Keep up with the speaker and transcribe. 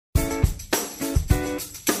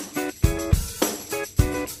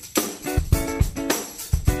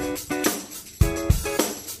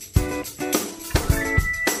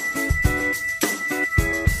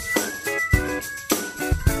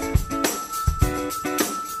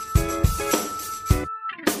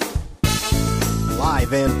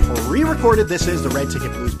live and pre-recorded. This is the Red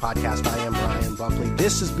Ticket Blues podcast. I am Brian Buckley.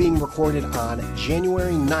 This is being recorded on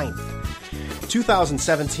January 9th,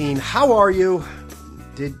 2017. How are you?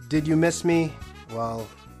 Did you miss me? Well,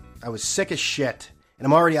 I was sick as shit, and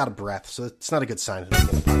I'm already out of breath, so it's not a good sign.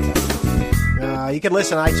 You can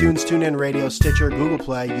listen on iTunes, TuneIn Radio, Stitcher, Google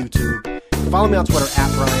Play, YouTube. Follow me on Twitter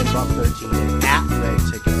at BrianBuck13 and at Red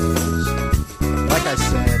Ticket Blues. Like I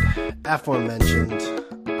said, aforementioned,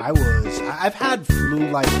 I've had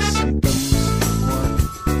flu-like symptoms before.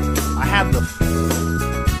 I had the flu.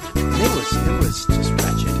 It was just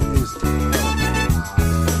wretched. It was terrible.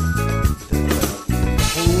 The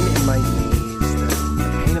pain in my knees,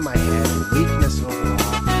 the pain in my head, the weakness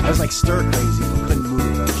overall. I was like stir crazy, but couldn't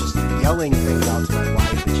move. I was just yelling things out to my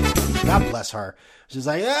wife, and God bless her. She's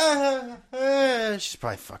like, she's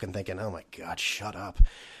probably fucking thinking, oh my God, shut up.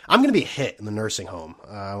 I'm going to be hit in the nursing home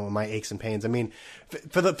with my aches and pains. I mean,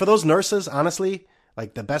 for those nurses, honestly,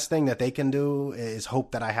 like the best thing that they can do is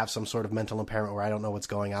hope that I have some sort of mental impairment where I don't know what's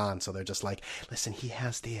going on. So they're just like, listen, he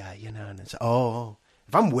has the, and it's,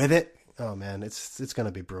 if I'm with it, oh man, it's going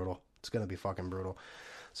to be brutal. It's going to be fucking brutal.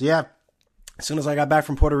 So yeah, as soon as I got back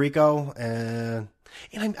from Puerto Rico and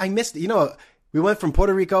I missed, we went from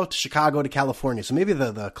Puerto Rico to Chicago to California, so maybe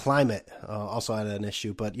the climate also had an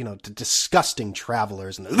issue, but, the disgusting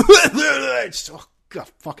travelers and it's God,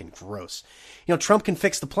 fucking gross. Trump can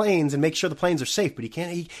fix the planes and make sure the planes are safe, but he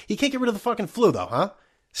can't get rid of the fucking flu, though, huh?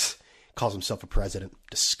 Calls himself a president.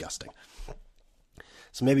 Disgusting.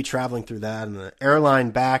 So maybe traveling through that and the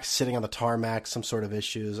airline back, sitting on the tarmac, some sort of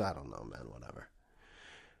issues. I don't know, man, whatever.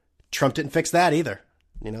 Trump didn't fix that either.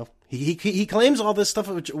 He claims all this stuff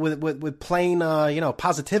with plain,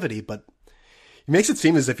 positivity, but he makes it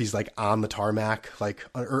seem as if he's like on the tarmac, like,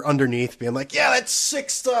 or underneath being like, yeah, that's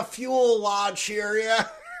 6th Fuel Lodge here. Yeah.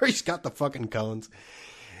 He's got the fucking cones.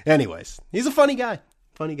 Anyways, he's a funny guy.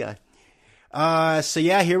 So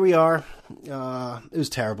yeah, here we are. It was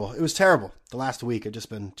terrible. The last week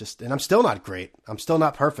I've and I'm still not great. I'm still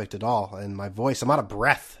not perfect at all. And my voice, I'm out of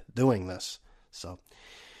breath doing this. So,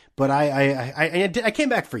 but I came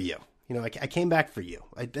back for you. I came back for you.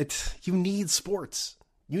 You need sports.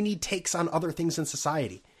 You need takes on other things in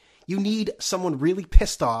society. You need someone really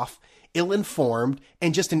pissed off, ill-informed,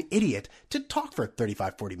 and just an idiot to talk for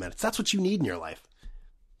 35, 40 minutes. That's what you need in your life.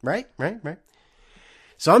 Right.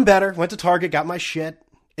 So I'm better. Went to Target, got my shit.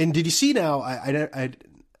 And did you see now, I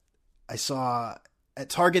saw at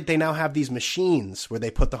Target, they now have these machines where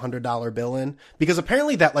they put the $100 bill in. Because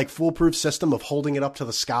apparently that like foolproof system of holding it up to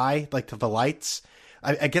the sky, like to the lights,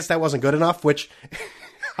 I guess that wasn't good enough, which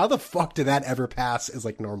how the fuck did that ever pass as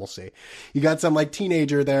like normalcy? You got some like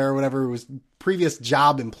teenager there or whatever whose previous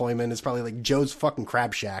job employment is probably like Joe's fucking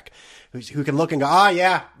Crab Shack who can look and go,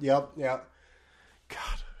 yep. God.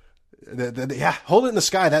 Hold it in the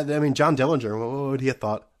sky. John Dillinger, what would he have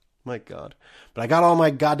thought? My God. But I got all my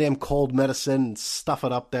goddamn cold medicine and stuff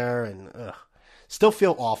it up there and still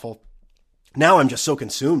feel awful. Now I'm just so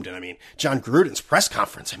consumed. And John Gruden's press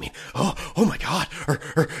conference. Oh my God. Or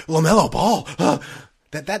LaMelo Ball.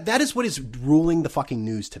 That is what is ruling the fucking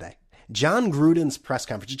news today. John Gruden's press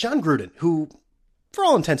conference. John Gruden, who for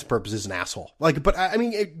all intents and purposes is an asshole. But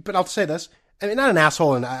I'll say this. Not an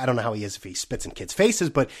asshole, and I don't know how he is if he spits in kids' faces,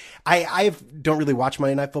 but I don't really watch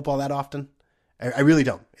Monday Night Football that often. I really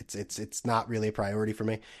don't. It's not really a priority for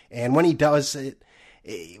me. And when he does it,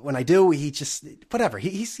 when I do, he just, whatever.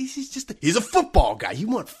 He's a football guy. You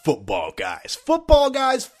want football guys.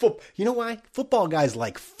 You know why? Football guys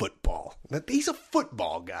like football. He's a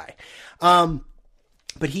football guy.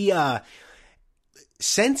 But he,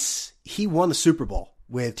 since he won the Super Bowl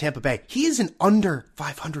with Tampa Bay, he is an under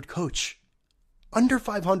 500 coach. Under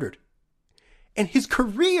 500. And his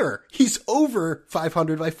career, he's over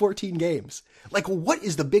 500 by 14 games. Like, what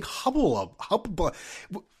is the big hubbub?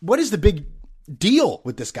 What is the big deal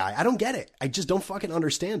with this guy? I don't get it. I just don't fucking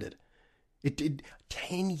understand it. It did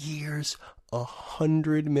 10 years,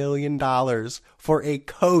 $100 million for a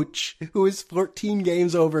coach who is 14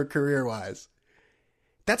 games over career-wise.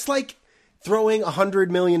 That's like throwing $100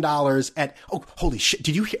 million at, holy shit,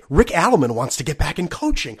 did you hear? Rick Allman wants to get back in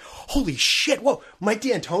coaching. Holy shit, whoa, Mike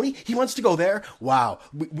D'Antoni, he wants to go there? Wow,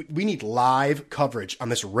 we need live coverage on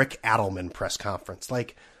this Rick Allman press conference.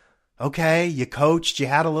 Like, okay, you coached, you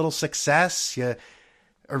had a little success,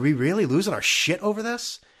 are we really losing our shit over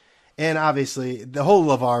this? And obviously, the whole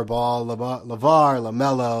LeVar Ball, LeVar,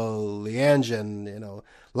 LaMelo, Lianjian,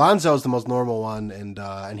 Lonzo's the most normal one,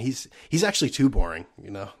 and he's actually too boring,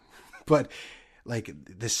 But like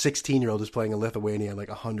this 16-year-old is playing in Lithuania and like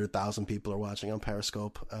 100,000 people are watching on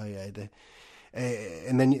Periscope.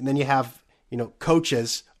 And then you have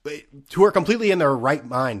coaches who are completely in their right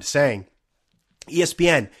mind saying,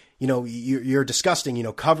 ESPN, you're disgusting,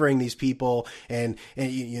 covering these people and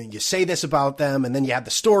you say this about them. And then you have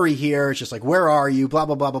the story here. It's just like, where are you? Blah,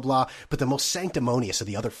 blah, blah, blah, blah. But the most sanctimonious of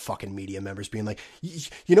the other fucking media members being like,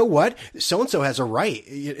 you know what? So-and-so has a right.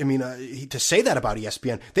 To say that about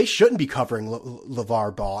ESPN, they shouldn't be covering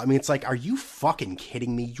LeVar Ball. I mean, it's like, are you fucking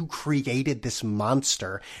kidding me? You created this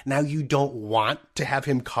monster. Now you don't want to have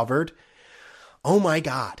him covered. Oh my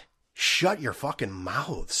God. Shut your fucking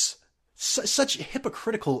mouths. Such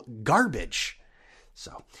hypocritical garbage.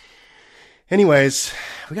 So, anyways,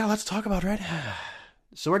 we got a lot to talk about, right?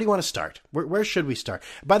 So where do you want to start? Where should we start?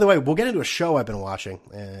 By the way, we'll get into a show I've been watching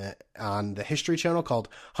on the History Channel called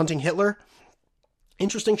Hunting Hitler.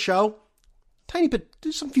 Interesting show. Tiny bit,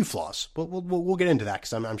 there's some few flaws. We'll get into that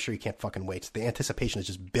because I'm sure you can't fucking wait. The anticipation is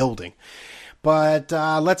just building. But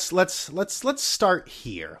let's start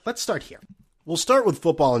here. Let's start here. We'll start with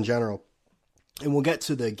football in general. And we'll get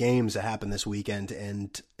to the games that happened this weekend,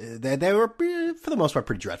 and they were, for the most part,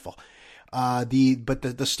 pretty dreadful.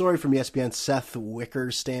 The story from ESPN,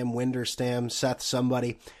 Seth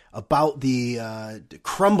somebody, about the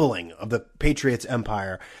crumbling of the Patriots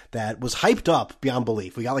empire that was hyped up beyond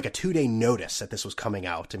belief. We got like a 2-day notice that this was coming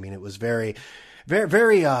out. I mean, it was very, very,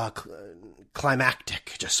 very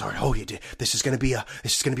climactic. Just sort of, this is going to be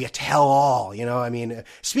a tell-all. I mean,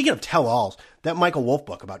 speaking of tell-alls, that Michael Wolff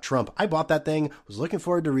book about Trump, I bought that thing, was looking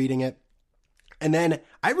forward to reading it, and then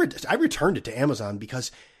I returned it to Amazon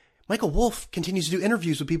because Michael Wolff continues to do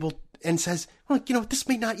interviews with people and says, well, this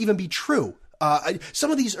may not even be true.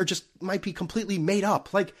 Some of these might be completely made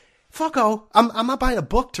up. Like, fucko, I'm not buying a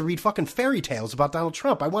book to read fucking fairy tales about Donald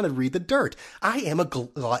Trump. I want to read the dirt. I am a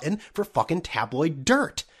glutton for fucking tabloid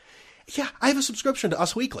dirt. Yeah, I have a subscription to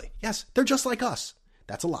Us Weekly. Yes, they're just like us.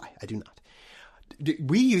 That's a lie. I do not.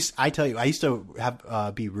 I used to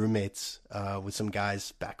have be roommates with some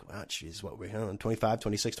guys back, 25,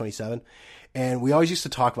 26, 27. And we always used to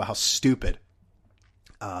talk about how stupid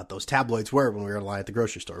those tabloids were when we were in line at the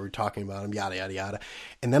grocery store. We were talking about them, yada, yada, yada.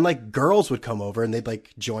 And then like girls would come over and they'd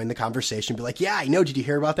like join the conversation, be like, yeah, I know. Did you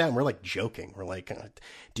hear about that? And we're like joking. We're like,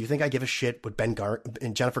 do you think I give a shit what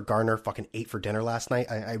and Jennifer Garner fucking ate for dinner last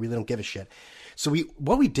night? I really don't give a shit. So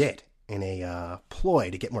what we did in a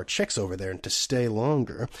ploy to get more chicks over there and to stay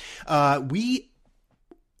longer, we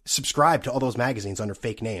subscribed to all those magazines under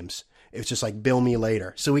fake names. It was just like Bill Me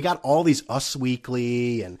Later. So we got all these Us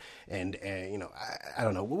Weekly and I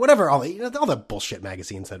don't know, whatever, all the bullshit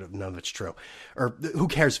magazines that none of it's true, or who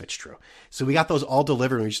cares if it's true. So we got those all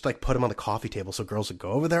delivered and we just like put them on the coffee table so girls would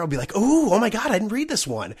go over there and be like, oh my God, I didn't read this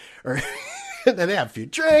one. Or and then they have a few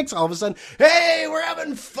drinks. All of a sudden, hey, we're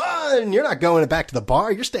having fun. You're not going back to the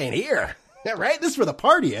bar. You're staying here. Yeah, right? This is where the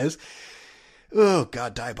party is. Oh,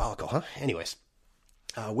 God, diabolical, huh? Anyways,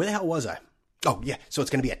 where the hell was I? Oh, yeah. So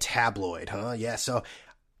it's going to be a tabloid, huh? Yeah. So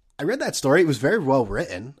I read that story. It was very well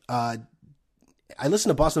written. I listen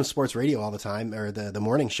to Boston Sports Radio all the time, or the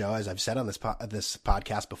morning show, as I've said on this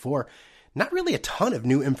podcast before. Not really a ton of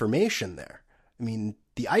new information there. I mean,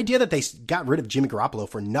 the idea that they got rid of Jimmy Garoppolo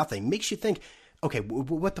for nothing makes you think, okay,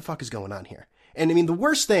 what the fuck is going on here? And I mean, the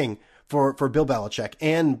worst thing for Bill Belichick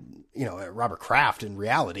and, Robert Kraft in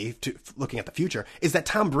reality, looking at the future, is that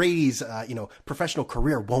Tom Brady's, professional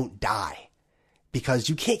career won't die. Because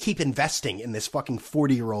you can't keep investing in this fucking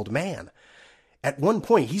 40-year-old man. At one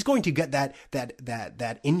point, he's going to get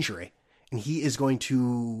that injury, and he is going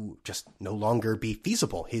to just no longer be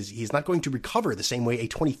feasible. He's not going to recover the same way a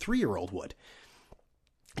 23-year-old would.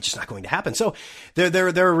 It's just not going to happen. So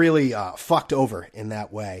they're really fucked over in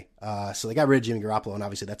that way. So they got rid of Jimmy Garoppolo, and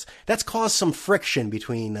obviously that's caused some friction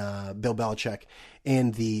between Bill Belichick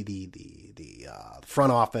and the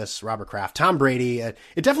front office, Robert Kraft, Tom Brady. It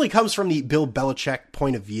definitely comes from the Bill Belichick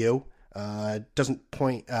point of view. Doesn't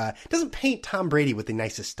paint Tom Brady with the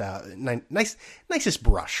nicest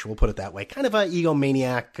brush. We'll put it that way. Kind of a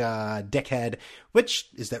egomaniac, dickhead, which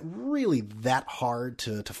is that really that hard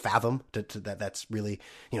to fathom. That's really,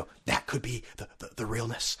 that could be the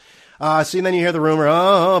realness. So then you hear the rumor,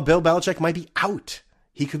 Bill Belichick might be out.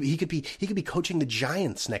 He could be coaching the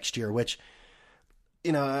Giants next year, which,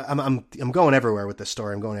 I'm going everywhere with this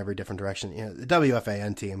story. I'm going every different direction. The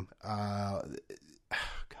WFAN team,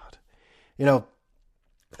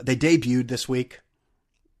 they debuted this week,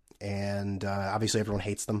 and obviously everyone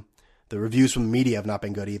hates them. The reviews from the media have not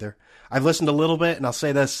been good either. I've listened a little bit, and I'll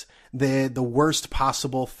say this, the worst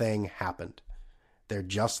possible thing happened. They're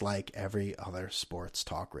just like every other sports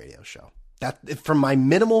talk radio show. That, from my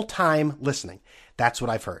minimal time listening, that's what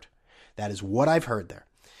I've heard. That is what I've heard there.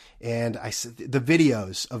 And the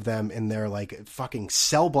videos of them in their like fucking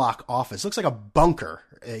cell block office looks like a bunker,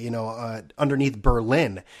 underneath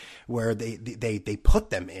Berlin, where they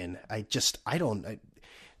put them in.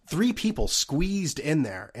 Three people squeezed in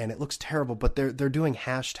there, and it looks terrible. But they're doing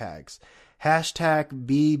hashtags,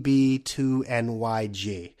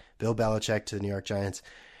 #BB2NYG, Bill Belichick to the New York Giants,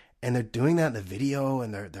 and they're doing that in the video,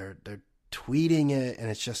 and they're tweeting it,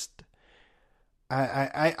 and it's just,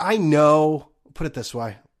 I know. Put it this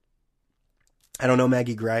way. I don't know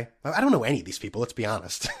Maggie Gray. I don't know any of these people, let's be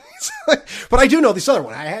honest. But I do know this other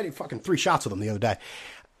one. I had fucking 3 shots with him the other day.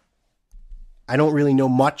 I don't really know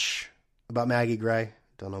much about Maggie Gray.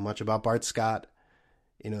 Don't know much about Bart Scott.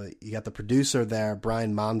 You got the producer there,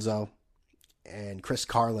 Brian Manzo, and Chris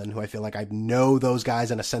Carlin, who I feel like I know those guys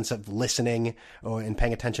in a sense of listening and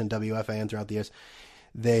paying attention to WFAN throughout the years.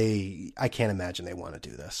 I can't imagine they want to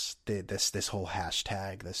do this. This whole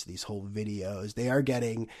hashtag, these whole videos. They are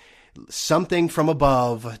getting something from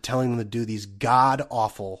above telling them to do these god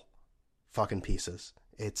awful fucking pieces.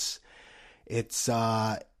 It's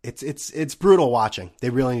brutal watching. They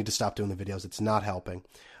really need to stop doing the videos. It's not helping.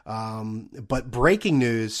 But breaking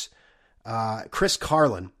news, Chris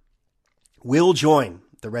Carlin will join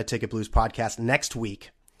the Red Ticket Blues podcast next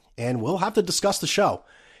week, and we'll have to discuss the show.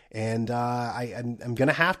 And I'm going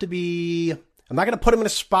to have to be... I'm not going to put him in a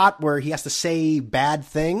spot where he has to say bad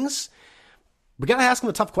things. We got to ask him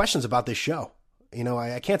the tough questions about this show.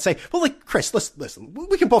 I can't say, well, like, Chris, listen,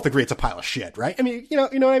 we can both agree it's a pile of shit, right? I mean, you know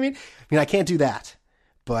what I mean? I can't do that.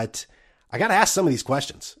 But I got to ask some of these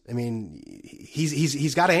questions. I mean,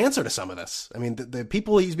 he's got to answer to some of this. I mean, the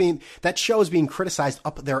people that show is being criticized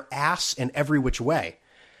up their ass in every which way.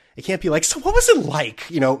 It can't be like, so what was it like?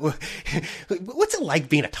 What's it like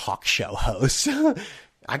being a talk show host?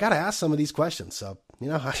 I got to ask some of these questions. So,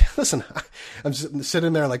 listen, I'm just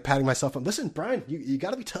sitting there like patting myself up. Listen, Brian, you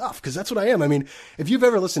got to be tough, because that's what I am. I mean, if you've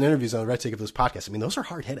ever listened to interviews on the Red Ticket Blues podcast, I mean, those are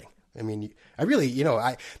hard hitting. I mean, I really,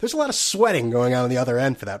 there's a lot of sweating going on the other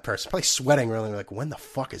end for that person. Probably sweating really like, when the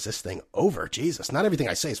fuck is this thing over? Jesus, not everything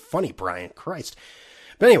I say is funny, Brian. Christ.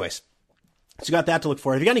 But anyways, so you got that to look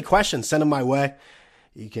for. If you got any questions, send them my way.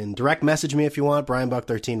 You can direct message me if you want,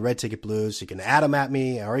 BrianBuck13, Red Ticket Blues. You can add them at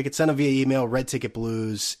me, or you can send them via email,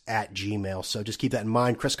 redticketblues@gmail. So just keep that in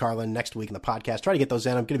mind. Chris Carlin next week in the podcast. Try to get those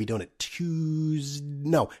in. I'm going to be doing it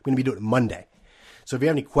I'm going to be doing it Monday. So if you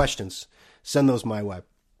have any questions, send those my way.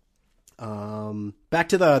 Back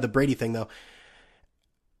to the Brady thing, though.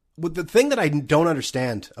 With the thing that I don't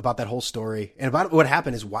understand about that whole story and about what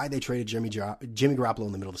happened is why they traded Jimmy Garoppolo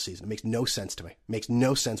in the middle of the season. It makes no sense to me. It makes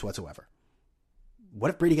no sense whatsoever. What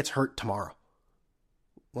if Brady gets hurt tomorrow?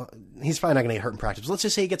 Well, he's probably not going to get hurt in practice. But let's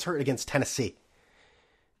just say he gets hurt against Tennessee.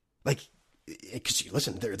 Like, because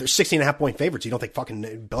listen, they're 16.5-point favorites. You don't think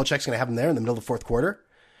fucking Belichick's going to have him there in the middle of the fourth quarter?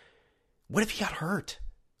 What if he got hurt?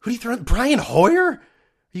 Who do you throw? Brian Hoyer? Are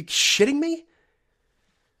you shitting me?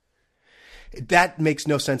 That makes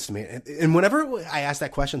no sense to me. And whenever I ask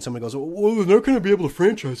that question, someone goes, well, they're not going to be able to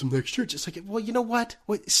franchise him next year. Just like, well, you know what?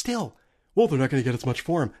 Still. Well, they're not going to get as much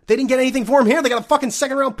for him. They didn't get anything for him here. They got a fucking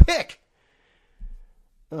 2nd-round pick.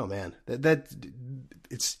 Oh, man. That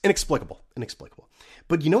it's inexplicable.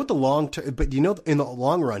 But in the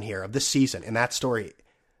long run here of this season, in that story,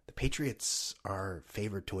 the Patriots are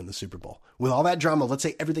favored to win the Super Bowl. With all that drama, let's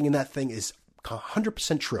say everything in that thing is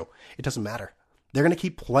 100% true. It doesn't matter. They're going to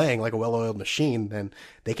keep playing like a well-oiled machine, then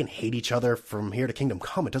they can hate each other from here to kingdom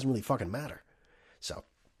come. It doesn't really fucking matter. So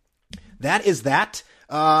that is that.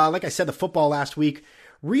 Like I said, the football last week,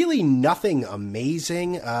 really nothing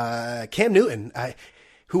amazing. Cam Newton,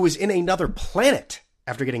 who was in another planet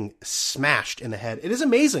after getting smashed in the head. It is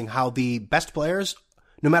amazing how the best players,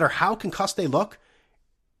 no matter how concussed they look,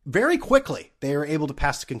 very quickly they are able to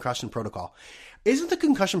pass the concussion protocol. Isn't the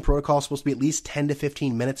concussion protocol supposed to be at least 10 to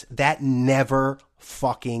 15 minutes? That never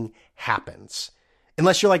fucking happens.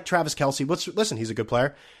 Unless you're like Travis Kelce. Listen, he's a good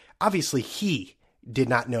player. Obviously, he did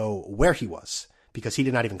not know where he was because he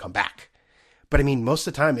did not even come back. But I mean, most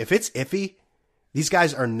of the time, if it's iffy, these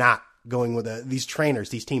guys are not going with these trainers,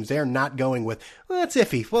 these teams. They are not going with, well, that's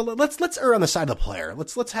iffy. Well, let's err on the side of the player.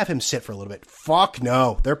 Let's have him sit for a little bit. Fuck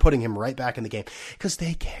no. They're putting him right back in the game because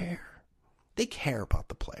they care. They care about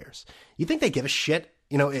the players. You think they give a shit?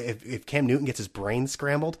 If Cam Newton gets his brain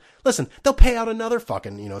scrambled, listen, they'll pay out another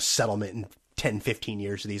fucking, settlement in 10, 15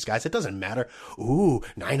 years to these guys. It doesn't matter. Ooh,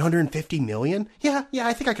 $950 million? Yeah,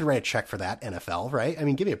 I think I could write a check for that, NFL, right? I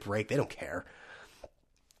mean, give me a break. They don't care.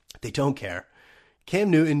 They don't care.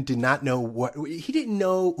 Cam Newton did not know he didn't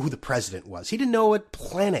know who the president was. He didn't know what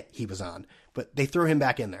planet he was on, but they threw him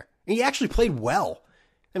back in there. And he actually played well.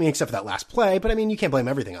 I mean, except for that last play, but I mean, you can't blame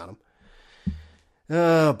everything on him.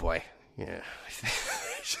 Oh, boy. Yeah.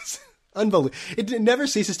 It's just unbelievable. It never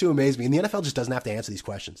ceases to amaze me. And the NFL just doesn't have to answer these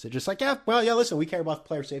questions. They're just like, yeah, listen, we care about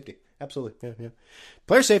player safety. Absolutely. Yeah.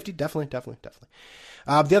 Player safety, definitely. The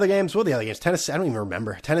other games, Tennessee, I don't even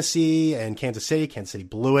remember. Tennessee and Kansas City. Kansas City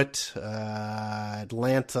blew it.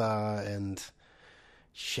 Atlanta and...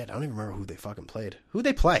 Shit, I don't even remember who they fucking played. Who'd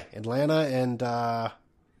they play? Atlanta and... Well,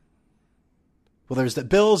 there's the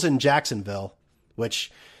Bills and Jacksonville, which...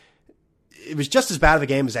 It was just as bad of a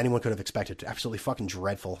game as anyone could have expected. Absolutely fucking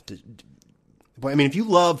dreadful. I mean, if you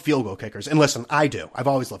love field goal kickers, and listen, I do. I've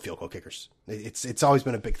always loved field goal kickers. It's always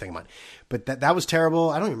been a big thing of mine. But that was terrible.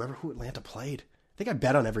 I don't even remember who Atlanta played. I think I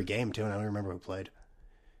bet on every game, too, and I don't remember who played.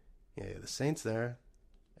 Yeah, the Saints there.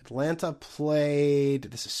 Atlanta played...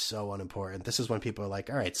 This is so unimportant. This is when people are like,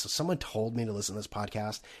 all right, so someone told me to listen to this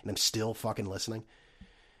podcast, and I'm still fucking listening.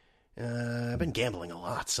 I've been gambling a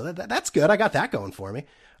lot, so that's good. I got that going for me.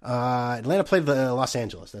 Atlanta played the Los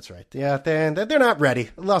Angeles. That's right. Yeah, they're not ready.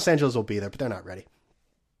 Los Angeles will be there, but they're not ready.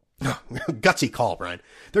 Gutsy call, Brian.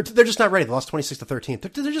 They're just not ready. They lost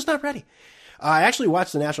 26-13. They're just not ready. I actually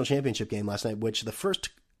watched the national championship game last night, which the first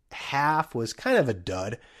half was kind of a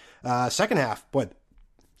dud. Second half, boy,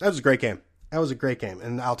 that was a great game. That was a great game.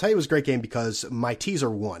 And I'll tell you it was a great game because my teaser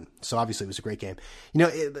won. So obviously it was a great game. You know,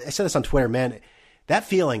 I said this on Twitter, man. That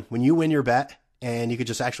feeling when you win your bet and you could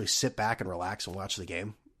just actually sit back and relax and watch the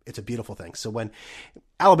game, it's a beautiful thing. So when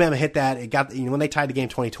Alabama hit that, it got, when they tied the game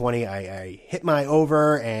 20-20, I hit my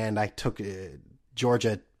over and I took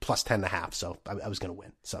Georgia plus 10.5. So I was going to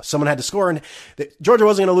win. So someone had to score and Georgia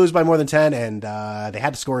wasn't going to lose by more than 10 and they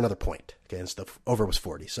had to score another point against the over was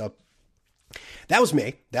 40. So that was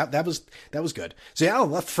me. That was good. So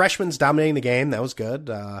yeah, freshmen dominating the game. That was good.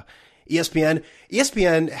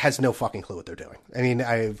 ESPN has no fucking clue what they're doing. I mean,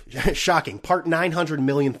 shocking. Part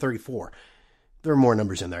 900,034. There are more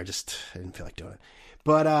numbers in there. I didn't feel like doing it.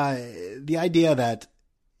 But the idea that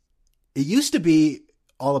it used to be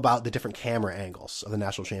all about the different camera angles of the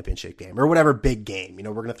national championship game or whatever big game. You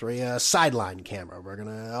know, we're going to throw you a sideline camera. We're going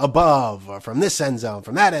to above or from this end zone,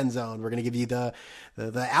 from that end zone. We're going to give you the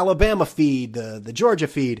Alabama feed, the Georgia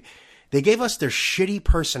feed. They gave us their shitty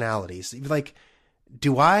personalities. Like,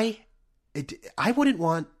 I wouldn't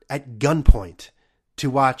want at gunpoint to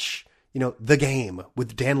watch, the game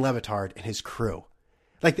with Dan Le Batard and his crew.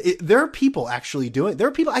 Like, there are people actually doing, there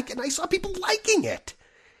are people, I saw people liking it.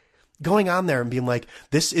 Going on there and being like,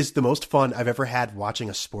 this is the most fun I've ever had watching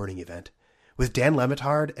a sporting event. With Dan Le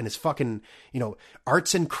Batard and his fucking,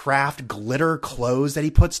 arts and craft glitter clothes that he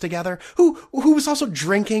puts together. Who was also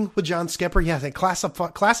drinking with John Skipper. Yeah,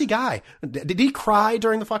 classy guy. Did he cry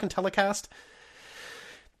during the fucking telecast?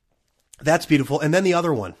 That's beautiful. And then the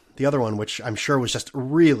other one, which I'm sure was just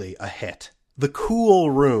really a hit. The Cool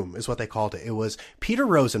Room is what they called it. It was Peter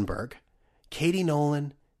Rosenberg, Katie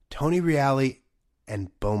Nolan, Tony Reale,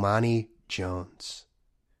 and Bomani Jones.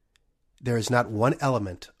 There is not one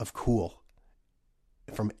element of cool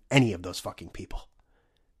from any of those fucking people.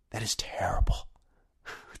 That is terrible.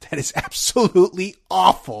 That is absolutely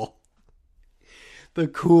awful. The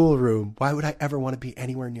Cool Room. Why would I ever want to be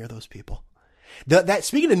anywhere near those people?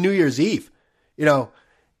 Speaking of New Year's Eve,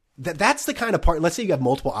 that's the kind of party. Let's say you have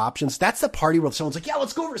multiple options. That's the party where someone's like, yeah,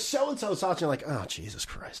 let's go over to so-and-so's house. And you're like, oh, Jesus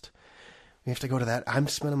Christ. We have to go to that. I'm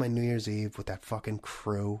spending my New Year's Eve with that fucking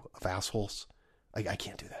crew of assholes. I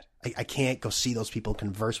can't do that. I can't go see those people,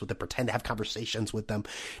 converse with them, pretend to have conversations with them,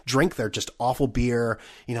 drink their just awful beer,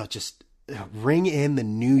 just ring in the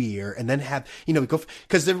new year and then have, go,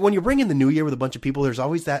 because when you bring in the new year with a bunch of people, there's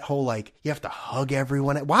always that whole, like, you have to hug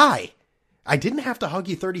everyone. Why? I didn't have to hug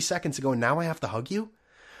you 30 seconds ago and now I have to hug you?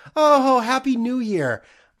 Oh, Happy New Year.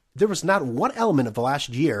 There was not one element of the last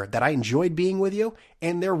year that I enjoyed being with you,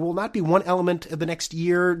 and there will not be one element of the next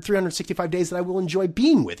year, 365 days, that I will enjoy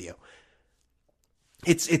being with you.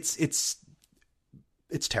 It's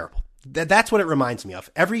terrible. That's what it reminds me of.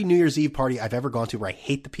 Every New Year's Eve party I've ever gone to where I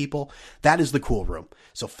hate the people, that is the Cool Room.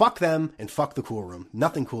 So fuck them and fuck the Cool Room.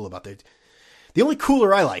 Nothing cool about it. The only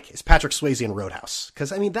cooler I like is Patrick Swayze in Roadhouse. Because,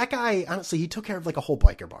 that guy, honestly, he took care of like a whole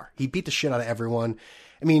biker bar. He beat the shit out of everyone.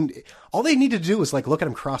 All they needed to do was like look at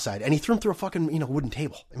him cross-eyed, and he threw him through a fucking, wooden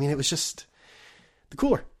table. It was just the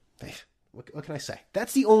cooler. What can I say?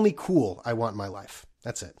 That's the only cool I want in my life.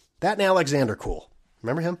 That's it. That and Alexander Cool.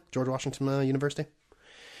 Remember him? George Washington University?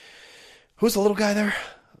 Who's the little guy there?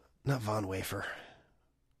 Not Von Wafer.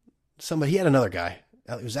 He had another guy.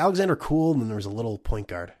 It was Alexander Cool, and then there was a little point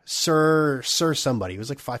guard. Sir somebody. He was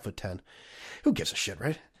like 5'10". Who gives a shit,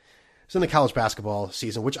 right? It's in the college basketball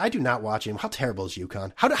season, which I do not watch him. How terrible is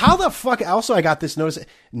UConn? How the fuck? Also, I got this notice.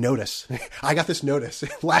 I got this notice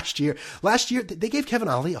last year. Last year, they gave Kevin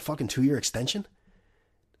Ollie a fucking 2-year extension.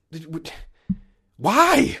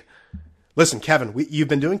 Why? Listen, Kevin, you've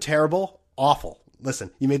been doing terrible, awful.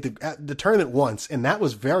 Listen, you made the tournament once, and that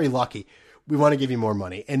was very lucky. We want to give you more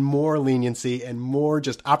money and more leniency and more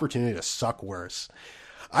just opportunity to suck worse.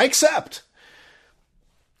 I accept.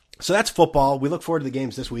 So that's football. We look forward to the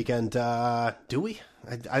games this weekend. Do we?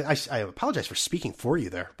 I apologize for speaking for you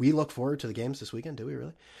there. We look forward to the games this weekend. Do we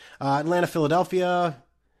really? Atlanta, Philadelphia.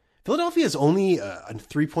 Philadelphia is only a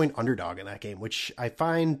 3-point underdog in that game, which I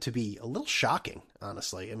find to be a little shocking,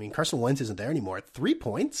 honestly. I mean, Carson Wentz isn't there anymore. 3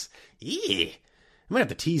 points? I might have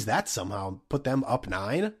to tease that somehow. Put them up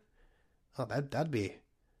 9. Oh, that'd be...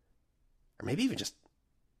 Or maybe even just...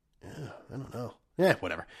 I don't know.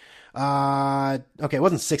 Whatever. Okay, it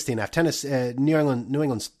wasn't 16.5. New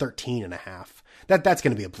England's 13.5. That's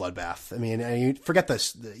going to be a bloodbath. I mean, you forget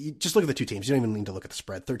this. You just look at the two teams. You don't even need to look at the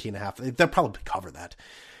spread. 13.5. They'll probably cover that.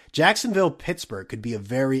 Jacksonville, Pittsburgh could be a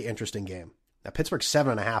very interesting game. Now, Pittsburgh's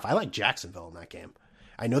 7.5. I like Jacksonville in that game.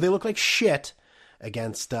 I know they look like shit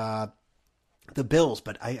against the Bills,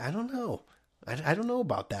 but I don't know. I don't know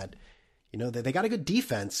about that. You know, they got a good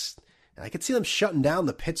defense, and I could see them shutting down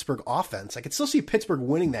the Pittsburgh offense. I could still see Pittsburgh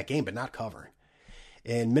winning that game, but not covering.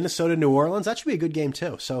 In Minnesota, New Orleans, that should be a good game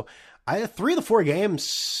too. So 3 of the 4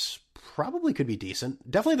 games probably could be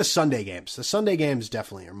decent. Definitely the Sunday games. The Sunday games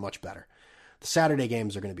definitely are much better. The Saturday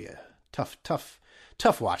games are going to be a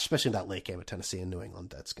tough watch, especially that late game with Tennessee and New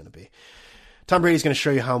England. That's going to be... Tom Brady's going to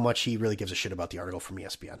show you how much he really gives a shit about the article from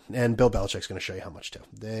ESPN. And Bill Belichick's going to show you how much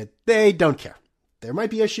too. They don't care. There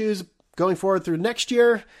might be issues going forward through next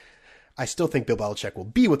year. I still think Bill Belichick will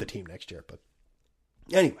be with the team next year. But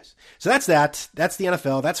anyways, so that's that. That's the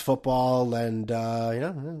NFL. That's football. And,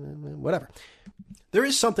 whatever. There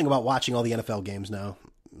is something about watching all the NFL games now,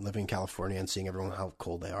 living in California and seeing everyone how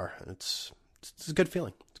cold they are. It's a good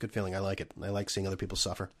feeling. It's a good feeling. I like it. I like seeing other people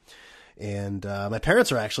suffer. And my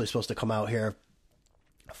parents are actually supposed to come out here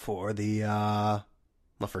for the,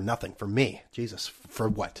 for nothing, for me. Jesus, for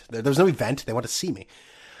what? There was no event. They want to see me.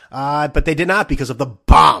 But they did not because of the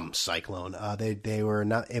bomb cyclone. They were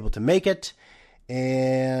not able to make it.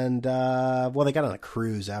 And, they got on a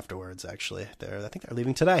cruise afterwards, actually. I think they're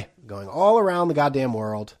leaving today, going all around the goddamn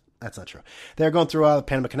world. That's not true. They're going through the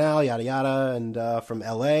Panama Canal, yada yada, and from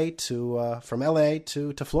LA to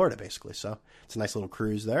Florida, basically. So it's a nice little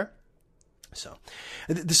cruise there. So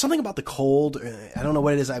there's something about the cold. I don't know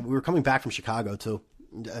what it is. We were coming back from Chicago too.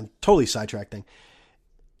 Totally sidetracked thing.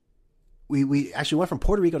 We actually went from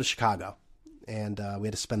Puerto Rico to Chicago, and we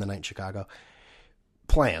had to spend the night in Chicago.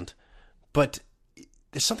 Planned, but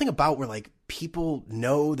there's something about where like people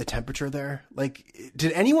know the temperature there. Like,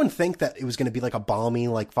 did anyone think that it was going to be like a balmy,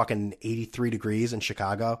 like fucking 83 degrees in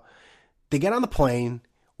Chicago? They get on the plane.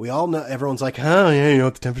 We all know, everyone's like, oh yeah, you know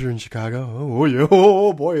what the temperature in Chicago? Oh yeah,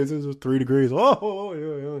 oh boy, it's 3 degrees. Oh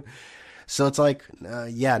yeah. So it's like,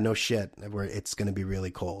 yeah, no shit. It's going to be really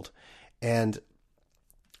cold. And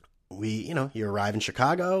you arrive in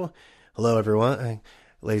Chicago. Hello, everyone.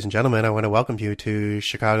 Ladies and gentlemen, I want to welcome you to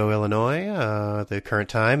Chicago, Illinois. The current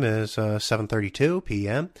time is 7:32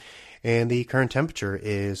 p.m. and the current temperature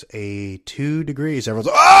is 2 degrees. Everyone's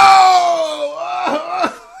like, oh!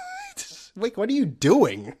 Wait, what are you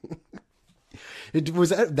doing?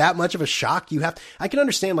 Was that much of a shock? I can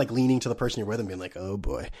understand like leaning to the person you're with and being like, oh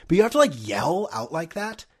boy, but you have to like yell out like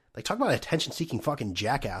that. Like, talk about attention-seeking fucking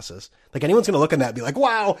jackasses. Like, anyone's gonna look at that and be like,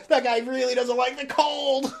 wow, that guy really doesn't like the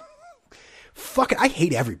cold. Fuck it, I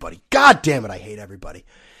hate everybody. God damn it, I hate everybody.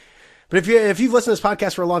 But if you've listened to this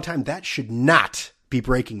podcast for a long time, that should not be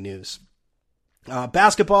breaking news.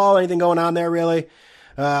 Basketball, anything going on there, really?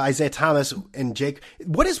 Isaiah Thomas and Jake.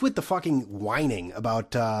 What is with the fucking whining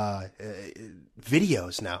about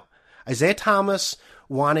videos now? Isaiah Thomas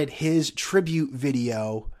wanted his tribute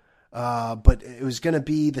video, but it was going to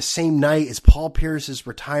be the same night as Paul Pierce is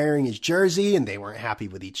retiring his jersey, and they weren't happy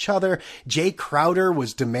with each other. Jay Crowder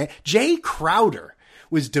was demanding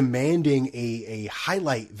a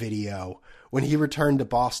highlight video when he returned to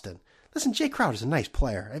Boston. Listen, Jay Crowder's a nice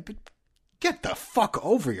player. Get the fuck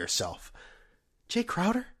over yourself. Jay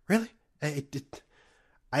Crowder? Really? I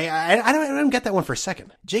don't get that one for a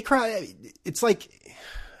second. Jay Crowder, it's like,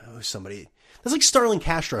 somebody... That's like Starlin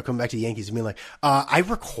Castro coming back to the Yankees and being like, I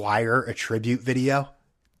require a tribute video.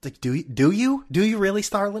 Like, do you? Do you really,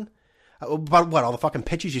 Starlin? About what, all the fucking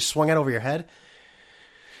pitches you swung at over your head?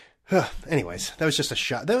 Anyways, that was just a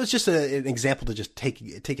shot. That was just an example to just take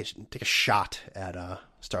a shot at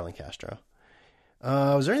Starlin Castro.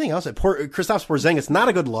 Was there anything else? Kristaps Porzingis, not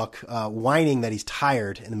a good look. Whining that he's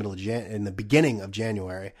tired in the beginning of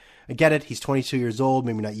January. I get it. He's 22 years old,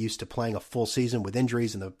 maybe not used to playing a full season with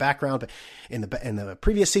injuries in the background. But in the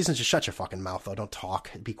previous seasons, just shut your fucking mouth, though. Don't talk.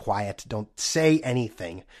 Be quiet. Don't say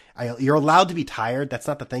anything. You're allowed to be tired. That's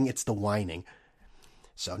not the thing. It's the whining.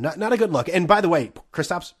 So not a good look. And by the way,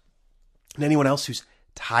 Kristaps, and anyone else who's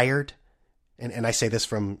tired. And I say this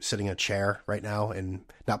from sitting in a chair right now and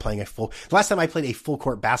not playing the last time I played a full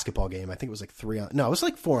court basketball game, I think it was like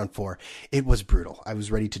 4-on-4. It was brutal. I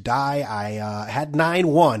was ready to die. I had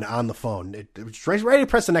 9-1 on the phone. It was ready to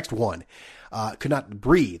press the next one. Could not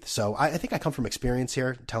breathe. So I think I come from experience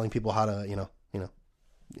here, telling people how to,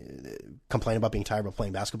 complain about being tired while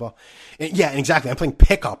playing basketball. And exactly. I'm playing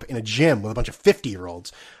pickup in a gym with a bunch of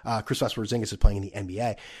 50-year-olds. Kristaps Porzingis is playing in the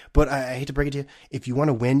NBA. But I hate to break it to you. If you want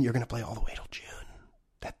to win, you're going to play all the way till June.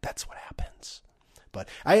 That's what happens. But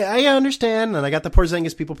I understand, and I got the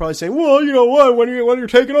Porzingis people probably saying, well, you know what? When you're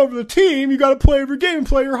taking over the team, you got to play every game,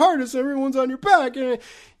 play your hardest. Everyone's on your back. And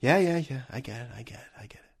yeah. I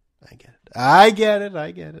get it.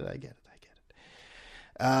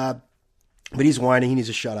 But he's whining. He needs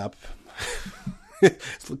to shut up.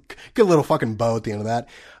 Good little fucking bow at the end of that.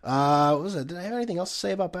 What was it? Did I have anything else to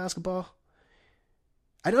say about basketball?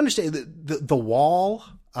 I don't understand. The Wall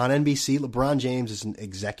on NBC, LeBron James is an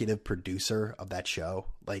executive producer of that show.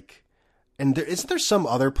 Isn't there some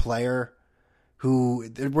other player who,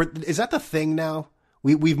 is that the thing now?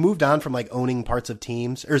 We've moved on from owning parts of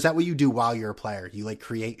teams, or is that what you do while you're a player? You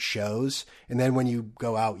create shows, and then when you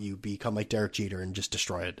go out, you become like Derek Jeter and just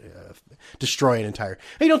destroy an entire.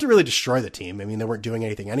 You don't really destroy the team. I mean, they weren't doing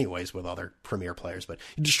anything anyways with other premier players, but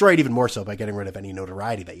you destroy it even more so by getting rid of any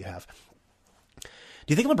notoriety that you have. Do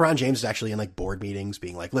you think LeBron James is actually in board meetings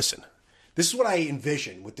being like, listen, this is what I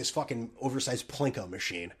envision with this fucking oversized Plinko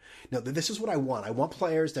machine. No, this is what I want. I want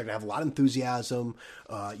players that are going to have a lot of enthusiasm.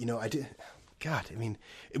 God, I mean,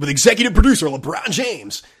 with executive producer LeBron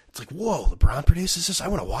James, it's like, whoa, LeBron produces this? I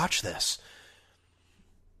want to watch this.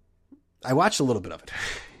 I watched a little bit of it.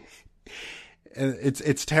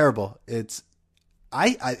 It's terrible.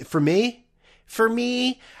 For me,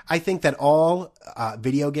 I think that all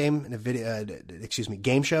game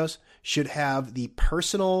shows should have the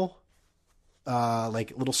personal,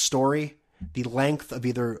 little story, the length of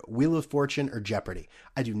either Wheel of Fortune or Jeopardy.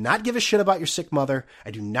 I do not give a shit about your sick mother. I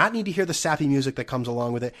do not need to hear the sappy music that comes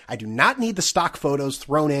along with it. I do not need the stock photos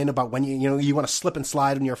thrown in about when you want to slip and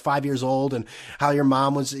slide when you're 5 years old and how your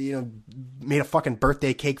mom was, made a fucking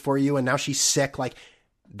birthday cake for you and now she's sick.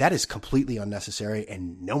 That is completely unnecessary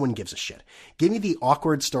and no one gives a shit. Give me the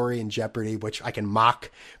awkward story in Jeopardy, which I can mock,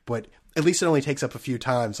 but at least it only takes up a few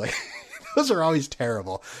times. Those are always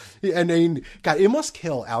terrible. And I mean, God, it must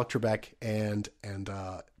kill Alec Trebek and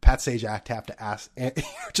Pat Sajak to have to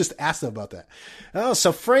ask them about that. Oh,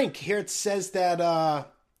 so Frank, here it says that,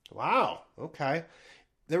 wow, okay.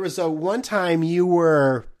 There was one time you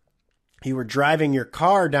were driving your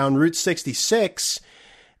car down Route 66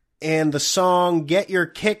 and the song Get Your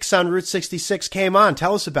Kicks on Route 66 came on.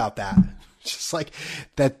 Tell us about that. Just like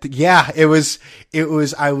that. Yeah, it was,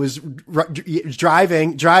 I was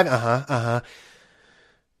driving.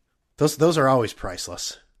 Those are always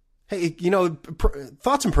priceless. Hey,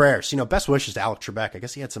 thoughts and prayers, best wishes to Alec Trebek. I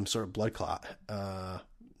guess he had some sort of blood clot,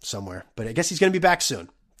 somewhere, but I guess he's going to be back soon.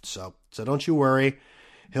 So don't you worry.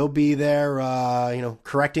 He'll be there,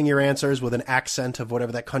 correcting your answers with an accent of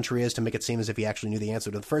whatever that country is to make it seem as if he actually knew the answer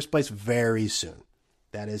to the first place very soon.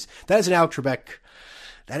 That is an Alec Trebek.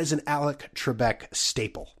 That is an Alec Trebek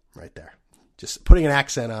staple right there. Just putting an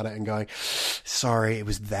accent on it and going, sorry, it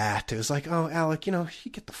was that. It was like, oh, Alec, you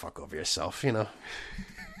get the fuck over yourself, Am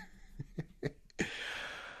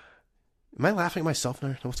I laughing at myself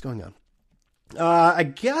now? What's going on? I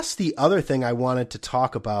guess the other thing I wanted to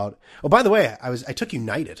talk about. Oh, by the way, I took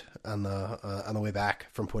United on the way back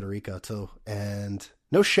from Puerto Rico too, and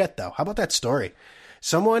no shit though. How about that story?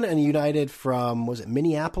 Someone in United from, was it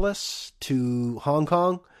Minneapolis to Hong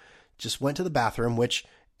Kong, just went to the bathroom,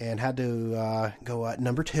 and had to go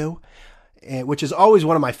number 2, which is always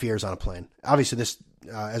one of my fears on a plane. Obviously, this,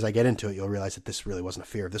 as I get into it, you'll realize that this really wasn't a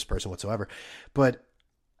fear of this person whatsoever. But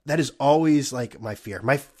that is always my fear.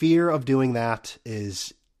 My fear of doing that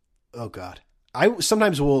is, oh God. I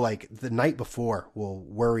sometimes will, the night before, will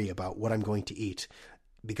worry about what I'm going to eat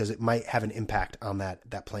because it might have an impact on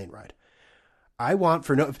that plane ride. I want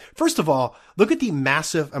first of all, look at the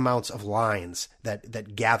massive amounts of lines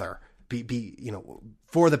that gather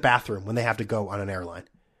for the bathroom when they have to go on an airline.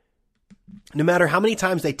 No matter how many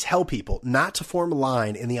times they tell people not to form a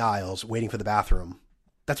line in the aisles waiting for the bathroom,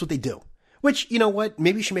 that's what they do. Which, you know what?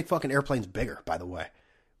 Maybe you should make fucking airplanes bigger, by the way.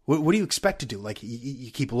 What do you expect to do? Like,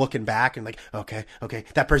 you keep looking back and like, okay,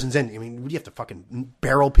 that person's in. I mean, would you have to fucking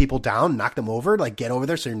barrel people down, knock them over, like get over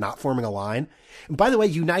there so you're not forming a line? And by the way,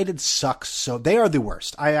 United sucks. So they are the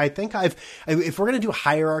worst. I think if we're going to do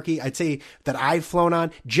hierarchy, I'd say that I've flown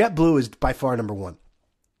on, JetBlue is by far number one.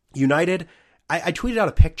 United, I tweeted out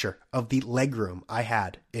a picture of the legroom I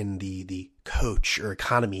had in the coach or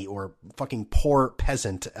economy or fucking poor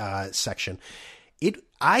peasant section.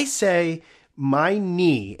 I say my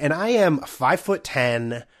knee, and I am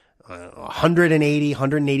 5'10", 180,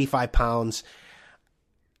 185 pounds.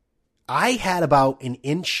 I had about an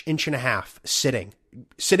inch and a half sitting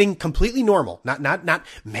completely normal, not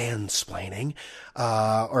mansplaining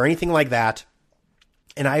or anything like that.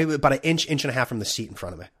 And I about an inch and a half from the seat in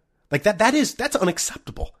front of me. Like that's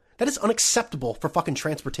unacceptable. That is unacceptable for fucking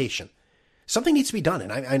transportation. Something needs to be done,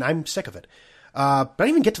 and I'm sick of it. But I didn't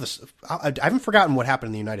even get to this. I haven't forgotten what happened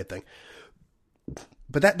in the United thing.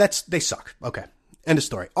 But they suck. Okay. End of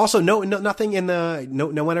story. Also, nothing in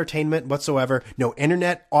no entertainment whatsoever. No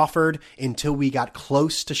internet offered until we got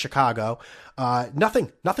close to Chicago.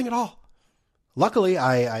 Nothing at all. Luckily,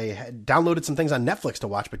 I had downloaded some things on Netflix to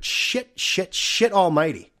watch, but shit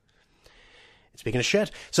almighty. Speaking of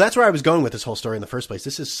shit. So that's where I was going with this whole story in the first place.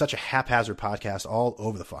 This is such a haphazard podcast all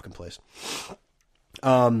over the fucking place.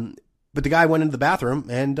 But the guy went into the bathroom,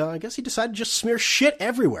 and I guess he decided to just smear shit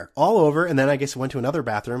everywhere, all over, and then I guess he went to another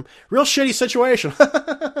bathroom. Real shitty situation.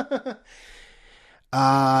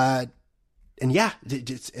 And yeah,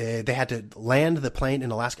 they had to land the plane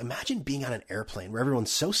in Alaska. Imagine being on an airplane where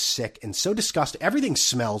everyone's so sick and so disgusted. Everything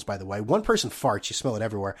smells, by the way. One person farts, you smell it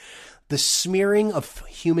everywhere. The smearing of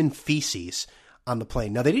human feces on the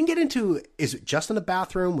plane. Now, they didn't get into, is it just in the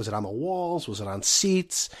bathroom? Was it on the walls? Was it on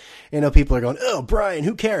seats? You know, people are going, oh, Brian,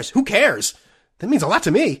 who cares? Who cares? That means a lot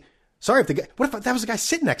to me. Sorry if the guy, what if that was the guy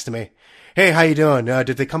sitting next to me? Hey, how you doing?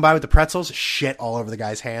 Did they come by with the pretzels? Shit all over the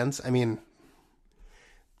guy's hands. I mean,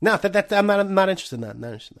 no, I'm not interested in that. I'm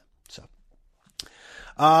not interested in that. So,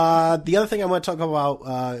 the other thing I want to talk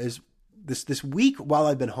about, is this week while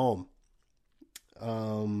I've been home.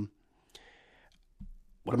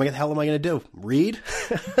 What the hell am I going to do? Read?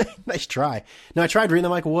 Nice try. No, I tried reading the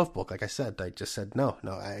Michael Wolff book. Like I said, I just said, no,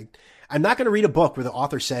 I'm not going to read a book where the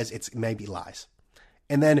author says it's maybe lies.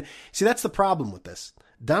 And then, see, that's the problem with this.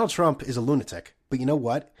 Donald Trump is a lunatic, but you know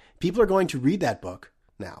what? People are going to read that book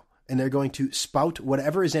now, and they're going to spout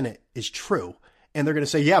whatever is in it is true. And they're going to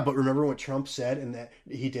say, yeah, but remember what Trump said and that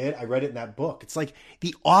he did? I read it in that book. It's like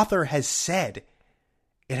the author has said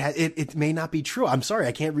it may not be true. I'm sorry,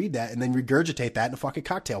 I can't read that and then regurgitate that in a fucking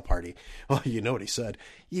cocktail party. Well, you know what he said.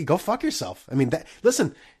 You go fuck yourself. I mean,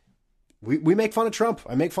 listen, we make fun of Trump.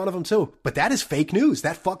 I make fun of him too. But that is fake news.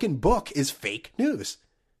 That fucking book is fake news.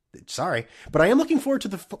 Sorry. But I am looking forward to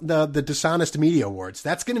the Dishonest Media Awards.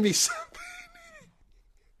 That's going to be something.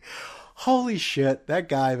 Holy shit. That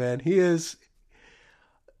guy, man. He is.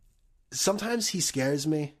 Sometimes he scares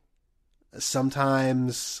me.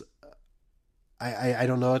 Sometimes I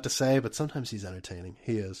don't know what to say, but sometimes he's entertaining.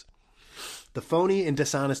 He is. The Phony and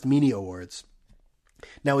Dishonest Media Awards.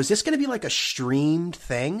 Now, is this going to be like a streamed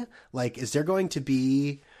thing? Like, is there going to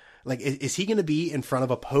be, like, is he going to be in front of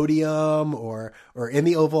a podium or in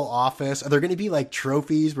the Oval Office? Are there going to be like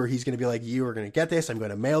trophies where he's going to be like, you are going to get this, I'm going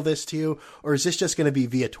to mail this to you? Or is this just going to be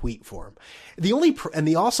via tweet form?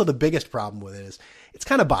 Also the biggest problem with it is it's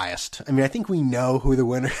kind of biased. I mean, I think we know who the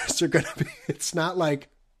winners are going to be. It's not like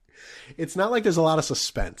there's a lot of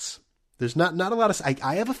suspense. There's not a lot of,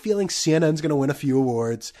 I have a feeling CNN's going to win a few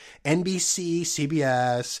awards. NBC,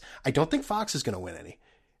 CBS. I don't think Fox is going to win any.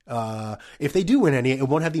 If they do win any, it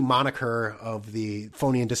won't have the moniker of the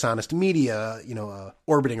Phony and Dishonest Media,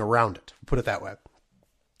 orbiting around it. Put it that way.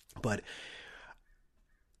 But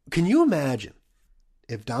can you imagine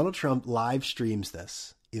if Donald Trump live streams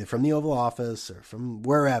this, either from the Oval Office or from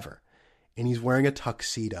wherever, and he's wearing a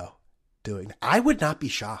tuxedo doing that? I would not be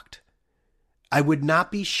shocked. I would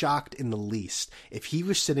not be shocked in the least if he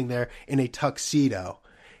was sitting there in a tuxedo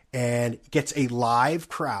and gets a live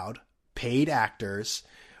crowd, paid actors,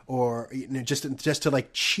 or just to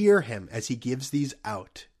like cheer him as he gives these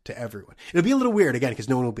out to everyone. It'll be a little weird again because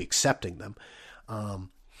no one will be accepting them.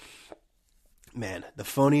 Man, the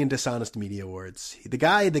Phony and Dishonest Media Awards. The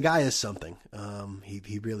guy is something.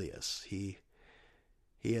 He really is. He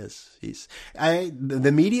is.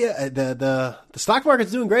 The media, the stock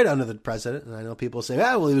market's doing great under the president. And I know people say,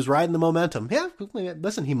 well, he was riding the momentum. Yeah,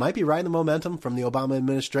 listen, he might be riding the momentum from the Obama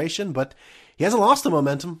administration, but he hasn't lost the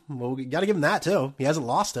momentum. Well, we got to give him that too. He hasn't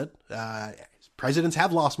lost it. He's presidents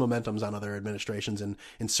have lost momentums on other administrations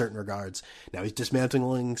in certain regards. Now he's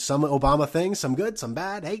dismantling some Obama things, some good, some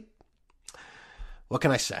bad. Hey, what can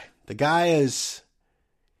I say? The guy is,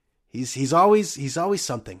 he's always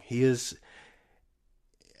something.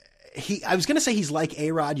 I was going to say he's like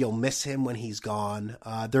A-Rod. You'll miss him when he's gone.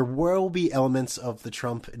 There will be elements of the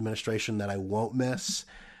Trump administration that I won't miss,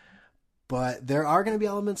 but there are going to be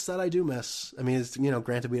elements that I do miss. I mean, it's,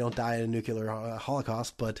 granted we don't die in a nuclear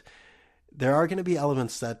holocaust, but there are going to be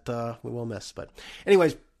elements that we will miss. But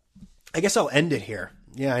anyways, I guess I'll end it here.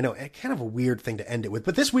 Yeah, I know. Kind of a weird thing to end it with.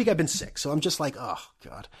 But this week I've been sick, so I'm just like, oh,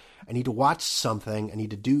 God. I need to watch something. I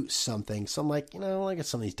need to do something. So I'm like, I get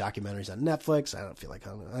some of these documentaries on Netflix. I don't feel like,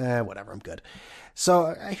 whatever, I'm good.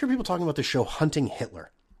 So I hear people talking about the show Hunting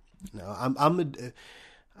Hitler.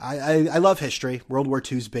 I love history. World War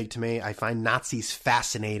II is big to me. I find Nazis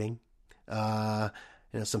fascinating. Some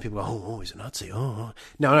people go, oh, he's a Nazi. Oh.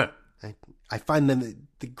 No. I find them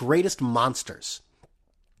the greatest monsters.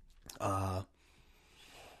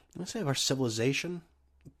 Let's say of our civilization,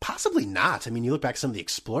 possibly not. I mean, you look back at some of the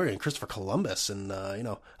explorers, Christopher Columbus, and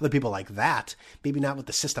other people like that. Maybe not with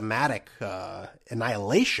the systematic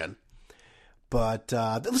annihilation, but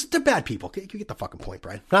they're bad people. You get the fucking point,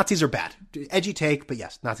 Brian. Nazis are bad. Edgy take, but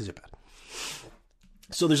yes, Nazis are bad.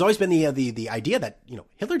 So there's always been the idea that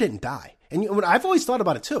Hitler didn't die, and I've always thought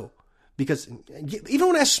about it too. Because even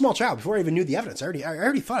when I was a small child, before I even knew the evidence, I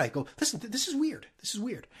already thought, I go, listen, this is weird. This is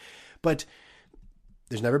weird. But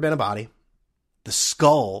there's never been a body. The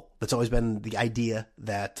skull, that's always been the idea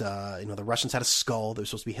that, the Russians had a skull that was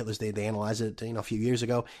supposed to be Hitler's. They analyzed it, a few years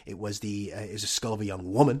ago. It was a skull of a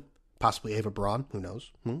young woman, possibly Eva Braun. Who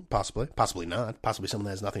knows? Possibly not. Possibly someone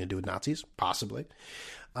that has nothing to do with Nazis. Possibly.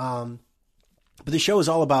 But the show is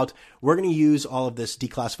all about, we're going to use all of this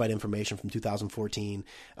declassified information from 2014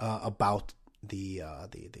 about the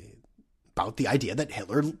idea that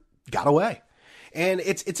Hitler got away. And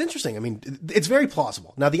it's interesting. I mean, it's very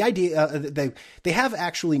plausible. Now, the idea, they have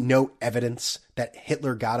actually no evidence that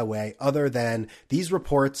Hitler got away other than these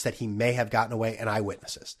reports that he may have gotten away and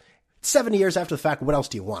eyewitnesses. 70 years after the fact, what else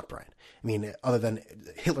do you want, Brian? I mean, other than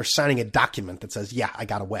Hitler signing a document that says, yeah, I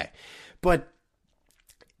got away. But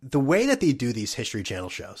the way that they do these History Channel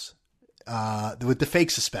shows, with the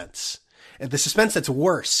fake suspense, and the suspense that's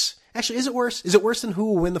worse. Actually, is it worse? Is it worse than who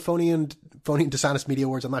will win the phony and dishonest media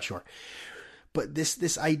awards? I'm not sure. But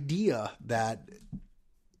this idea that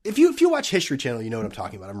if you watch History Channel, you know what I'm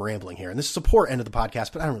talking about. I'm rambling here, and this is the poor end of the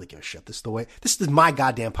podcast, but I don't really give a shit. This is my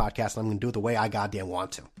goddamn podcast, and I'm going to do it the way I goddamn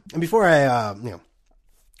want to. And before I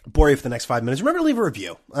bore you for the next 5 minutes, remember to leave a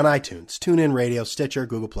review on iTunes, TuneIn Radio, Stitcher,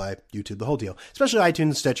 Google Play, YouTube, the whole deal. Especially iTunes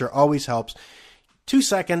and Stitcher always helps. 2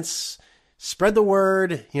 seconds. Spread the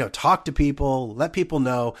word, talk to people, let people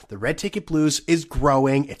know the Red Ticket Blues is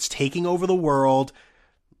growing. It's taking over the world.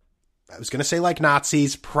 I was going to say like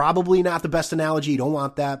Nazis, probably not the best analogy. You don't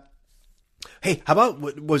want that. Hey, how about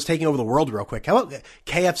what was taking over the world real quick? How about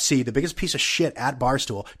KFC, the biggest piece of shit at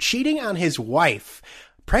Barstool, cheating on his wife,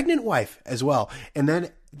 pregnant wife as well. And then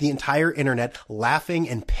the entire internet laughing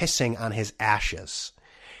and pissing on his ashes.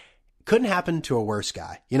 Couldn't happen to a worse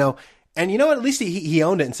guy, And you know what? At least he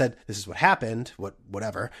owned it and said, this is what happened,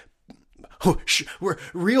 whatever. We're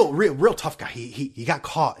real tough guy. He got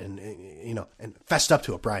caught and fessed up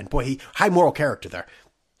to it, Brian. Boy, high moral character there.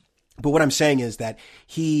 But what I'm saying is that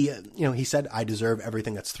he said, I deserve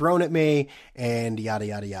everything that's thrown at me and yada,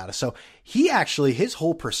 yada, yada. So his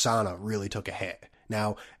whole persona really took a hit.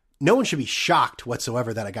 Now, no one should be shocked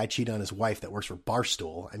whatsoever that a guy cheated on his wife that works for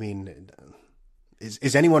Barstool. I mean,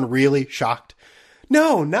 is anyone really shocked?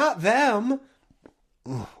 No, not them.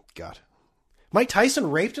 Oh, God. Mike Tyson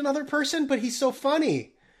raped another person, but he's so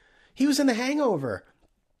funny. He was in The Hangover.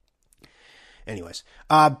 Anyways,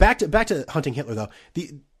 back to Hunting Hitler, though.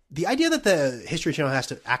 The idea that the History Channel has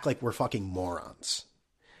to act like we're fucking morons.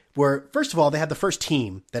 Where, first of all, they have the first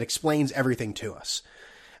team that explains everything to us.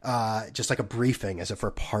 Just like a briefing, as if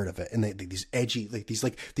we're part of it. And these edgy,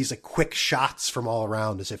 these quick shots from all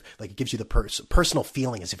around, as if it gives you the personal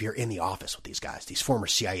feeling as if you're in the office with these guys, these former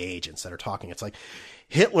CIA agents that are talking. It's like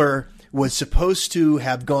Hitler was supposed to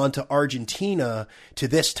have gone to Argentina to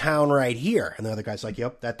this town right here. And the other guy's like,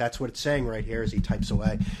 yep, that's what it's saying right here as he types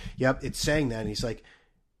away. Yep, it's saying that. And he's like,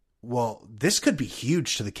 well, this could be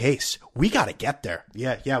huge to the case. We got to get there.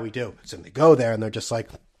 Yeah, we do. So they go there and they're just like,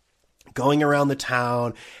 going around the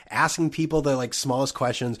town, asking people the smallest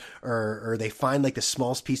questions, or they find the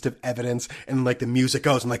smallest piece of evidence, and the music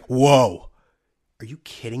goes, and whoa, are you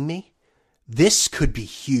kidding me? this could be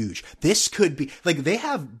huge. This could be like they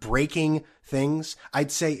have breaking things.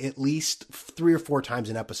 I'd say at least 3 or 4 times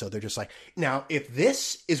an episode. They're just like, now, if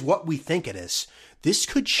this is what we think it is, this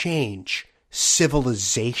could change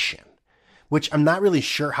civilization, which I'm not really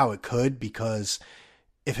sure how it could, because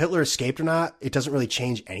if Hitler escaped or not, it doesn't really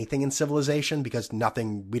change anything in civilization, because we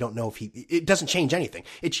don't know if it doesn't change anything.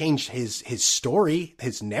 It changed his story,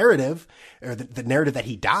 his narrative, or the narrative that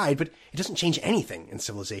he died, but it doesn't change anything in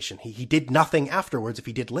civilization. He did nothing afterwards if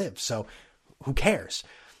he did live. So who cares?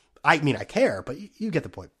 I mean, I care, but you get the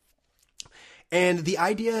point. And the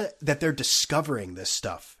idea that they're discovering this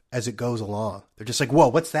stuff as it goes along, they're just like, whoa,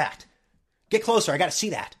 what's that? Get closer. I got to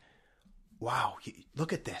see that. Wow.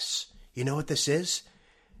 Look at this. You know what this is?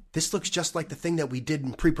 This looks just like the thing that we did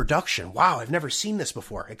in pre-production. Wow, I've never seen this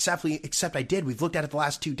before. Except I did. We've looked at it the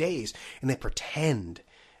last 2 days, and they pretend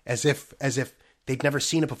as if they'd never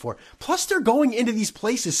seen it before. Plus, they're going into these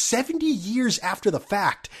places 70 years after the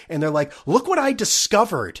fact, and they're like, "Look what I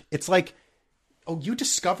discovered." It's like, "Oh, you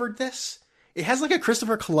discovered this?" It has like a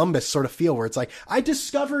Christopher Columbus sort of feel, where it's like, I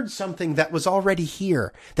discovered something that was already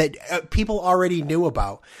here that people already knew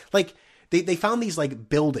about. Like they found these like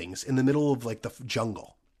buildings in the middle of like the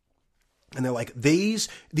jungle. And they're like, these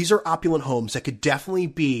are opulent homes that could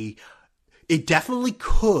definitely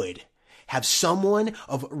could have someone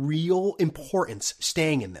of real importance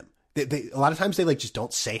staying in them. A lot of times they like just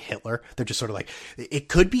don't say Hitler. They're just sort of like, it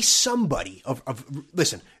could be somebody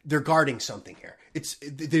listen, they're guarding something here.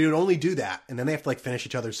 They would only do that. And then they have to like finish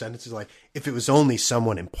each other's sentences. Like, if it was only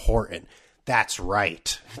someone important, that's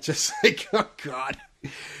right. Just like, oh God.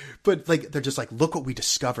 But like, they're just like, look what we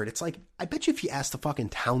discovered. It's like, I bet you if you ask the fucking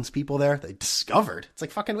townspeople there, they discovered. It's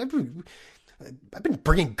like, fucking, I've been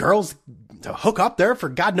bringing girls to hook up there for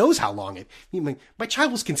God knows how long. My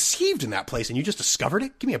child was conceived in that place and you just discovered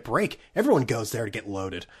it? Give me a break. Everyone goes there to get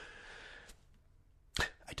loaded.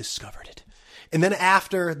 I discovered it. And then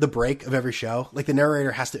after the break of every show, like the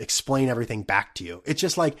narrator has to explain everything back to you. It's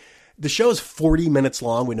just like, the show is 40 minutes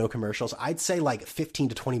long with no commercials. I'd say like 15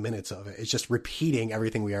 to 20 minutes of it is just repeating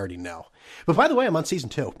everything we already know. But by the way, I'm on season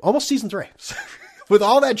 2, almost season 3. With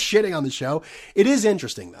all that shitting on the show, it is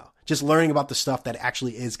interesting though. Just learning about the stuff that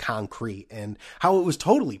actually is concrete and how it was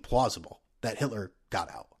totally plausible that Hitler got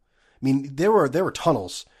out. I mean, there were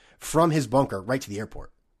tunnels from his bunker right to the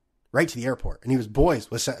airport. And he was boys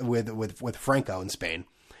with Franco in Spain.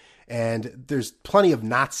 And there's plenty of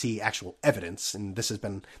Nazi actual evidence, and this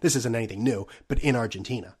isn't anything new, but in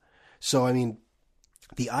Argentina. So, I mean,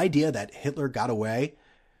 the idea that Hitler got away,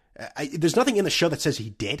 there's nothing in the show that says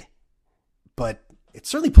he did, but it's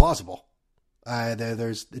certainly plausible.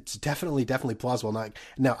 It's definitely plausible.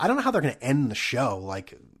 Now, I don't know how they're going to end the show,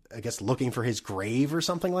 like, I guess looking for his grave or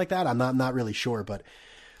something like that. I'm not really sure, but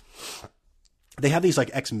they have these like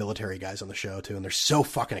ex-military guys on the show too, and they're so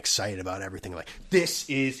fucking excited about everything. Like, this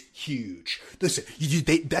is huge. Listen,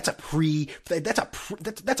 that's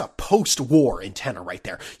a post-war antenna right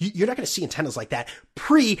there. You're not going to see antennas like that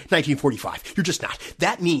pre-1945. You're just not.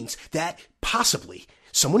 That means that possibly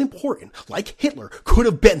someone important like Hitler could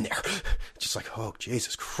have been there. Just like, oh,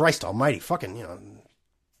 Jesus Christ almighty, fucking,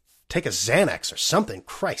 take a Xanax or something.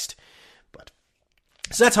 Christ. But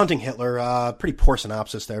so that's Hunting Hitler. Pretty poor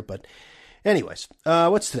synopsis there, but anyways,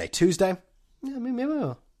 what's today? Tuesday? Yeah, maybe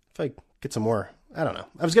if I get some more, I don't know.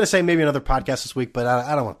 I was going to say maybe another podcast this week, but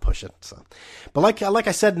I don't want to push it. So, but like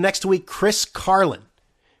I said, next week, Chris Carlin,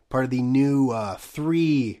 part of the new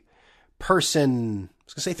 3-person, I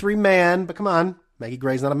was going to say 3-man, but come on. Maggie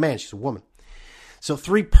Gray's not a man. She's a woman. So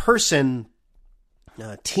 3-person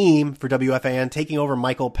team for WFAN taking over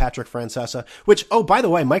Michael Patrick Francesa, which, oh, by the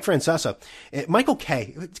way, Mike Francesa, Michael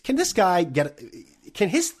K, can this guy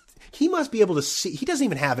he must be able to see. He doesn't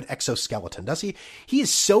even have an exoskeleton, does he? He is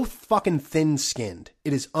so fucking thin-skinned.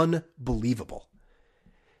 It is unbelievable.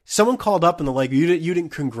 Someone called up and they're like, you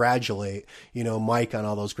didn't congratulate, Mike on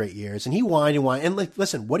all those great years. And he whined and whined. And like,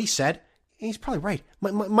 listen, what he said, he's probably right.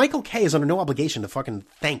 Michael K is under no obligation to fucking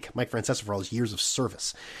thank Mike Francesa for all his years of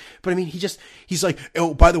service. But I mean, he's like,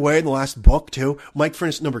 oh, by the way, in the last book too, Mike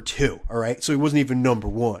Francesa number 2. All right. So he wasn't even number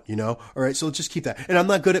 1, All right. So let's just keep that. And I'm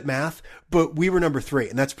not good at math, but we were number 3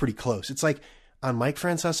 and that's pretty close. It's like on Mike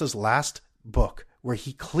Francesa's last book where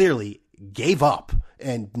he clearly gave up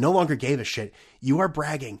and no longer gave a shit. You are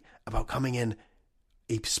bragging about coming in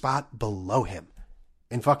a spot below him.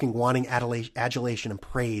 And fucking wanting adulation and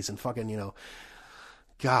praise and fucking,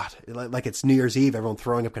 God, like it's New Year's Eve, everyone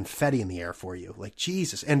throwing up confetti in the air for you. Like,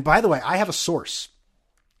 Jesus. And by the way, I have a source,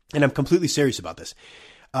 and I'm completely serious about this.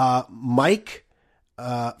 Mike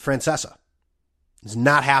Francesa is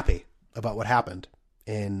not happy about what happened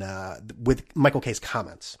with Michael K's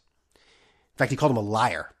comments. In fact, he called him a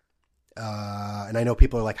liar. And I know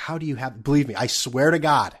people are like, how do you have... Believe me, I swear to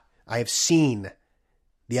God, I have seen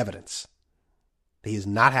the evidence. He is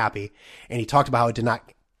not happy. And he talked about how it did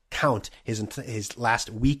not count his last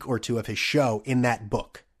week or two of his show in that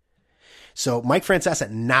book. So Mike Francesa,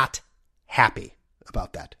 not happy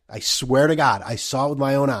about that. I swear to God, I saw it with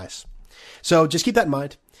my own eyes. So just keep that in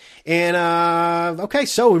mind. And, okay,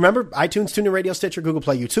 so remember, iTunes, TuneIn Radio, Stitcher, Google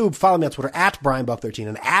Play, YouTube. Follow me on Twitter at BrianBuck13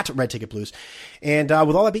 and at Red Ticket Blues. And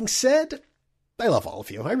with all that being said, I love all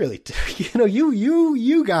of you. I really do.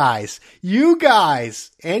 You guys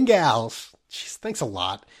and gals. Jeez, thanks a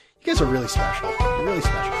lot. You guys are really special. You're really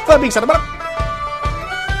special. With that being said,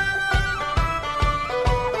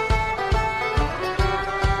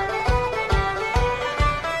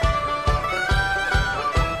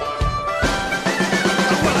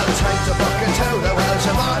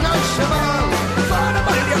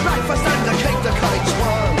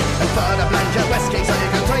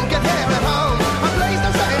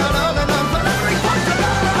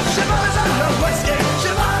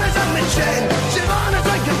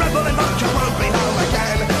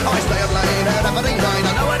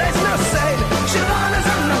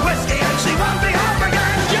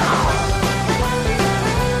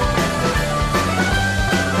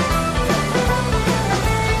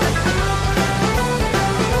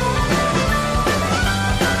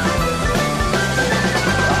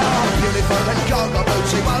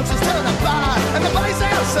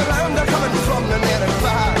 around are coming from the near and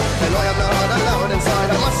far. And I am not alone inside,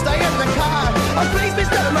 I must stay in the car. Oh, please be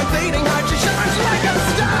still, my beating heart, she shines like a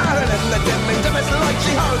star. And in the dimmest light,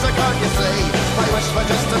 she holds a card, you see. I wish for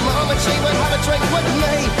just a moment she would have a drink with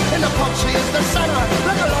me. In the pub, she is the center,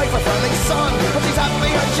 like a life-affirming sun. But she's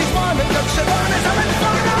happy and she's warm and good, Siobhan